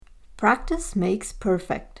Practice makes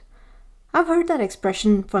perfect. I've heard that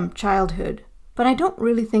expression from childhood, but I don't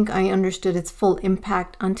really think I understood its full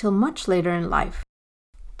impact until much later in life.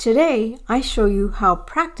 Today, I show you how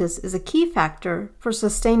practice is a key factor for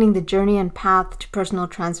sustaining the journey and path to personal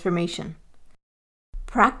transformation.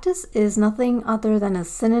 Practice is nothing other than a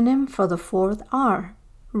synonym for the fourth R,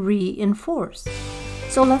 reinforce.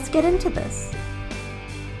 So let's get into this.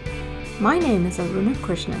 My name is Aruna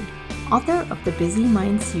Krishnan, author of the Busy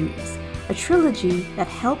Mind series, a trilogy that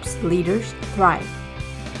helps leaders thrive.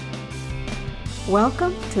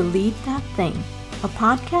 Welcome to Lead That Thing, a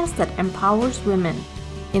podcast that empowers women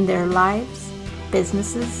in their lives,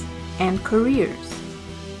 businesses, and careers.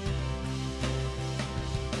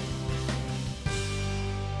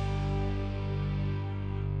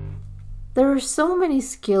 There are so many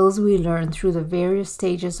skills we learn through the various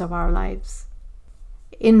stages of our lives.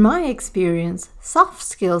 In my experience, soft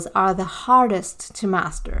skills are the hardest to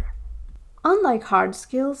master. Unlike hard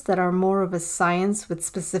skills that are more of a science with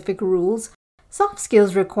specific rules, soft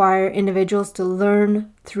skills require individuals to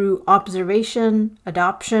learn through observation,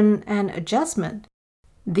 adoption, and adjustment.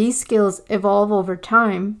 These skills evolve over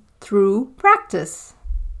time through practice.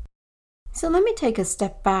 So let me take a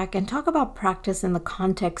step back and talk about practice in the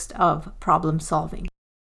context of problem solving.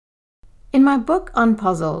 In my book,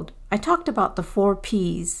 Unpuzzled, I talked about the 4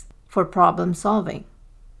 P's for problem solving: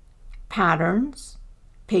 patterns,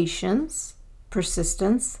 patience,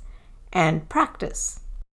 persistence, and practice.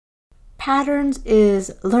 Patterns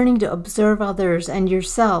is learning to observe others and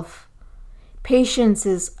yourself. Patience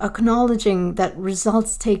is acknowledging that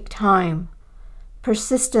results take time.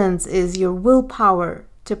 Persistence is your willpower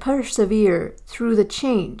to persevere through the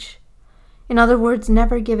change. In other words,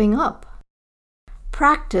 never giving up.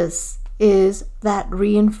 Practice is that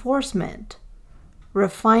reinforcement,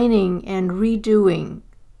 refining and redoing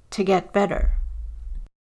to get better.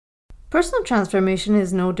 Personal transformation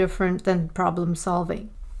is no different than problem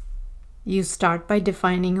solving. You start by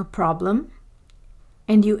defining a problem,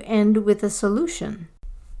 and you end with a solution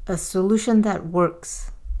that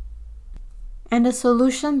works, and a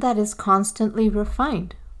solution that is constantly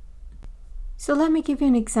refined. So let me give you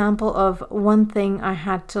an example of one thing I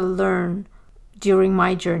had to learn during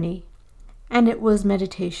my journey, and it was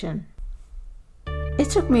meditation. It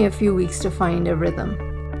took me a few weeks to find a rhythm.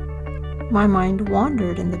 My mind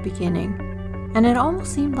wandered in the beginning, and it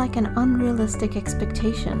almost seemed like an unrealistic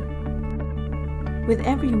expectation. With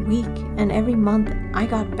every week and every month, I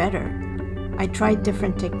got better. I tried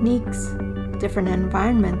different techniques, different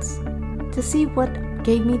environments, to see what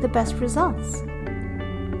gave me the best results.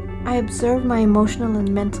 I observed my emotional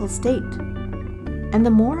and mental state, and the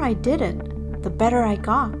more I did it, the better I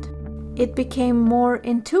got. It became more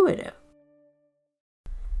intuitive.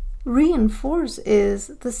 Reinforce is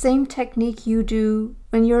the same technique you do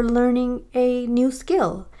when you're learning a new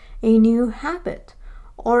skill, a new habit,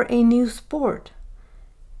 or a new sport.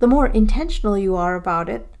 The more intentional you are about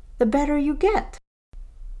it, the better you get.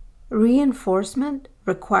 Reinforcement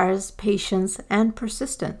requires patience and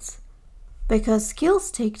persistence because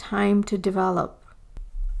skills take time to develop.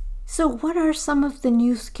 So what are some of the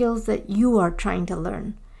new skills that you are trying to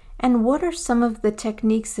learn? And what are some of the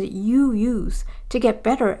techniques that you use to get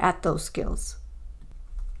better at those skills?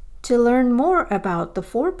 To learn more about the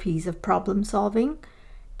 4 P's of problem solving,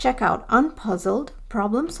 check out Unpuzzled: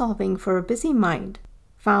 Problem Solving for a Busy Mind,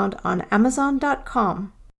 found on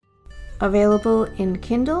Amazon.com, available in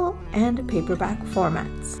Kindle and paperback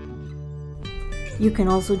formats. You can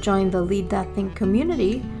also join the Lead That Thing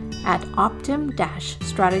community at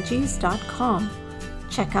optim-strategies.com.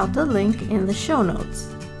 Check out the link in the show notes.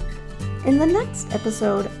 In the next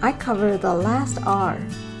episode, I cover the last R,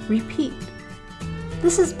 repeat.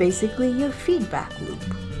 This is basically your feedback loop.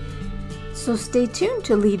 So stay tuned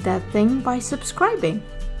to Lead That Thing by subscribing.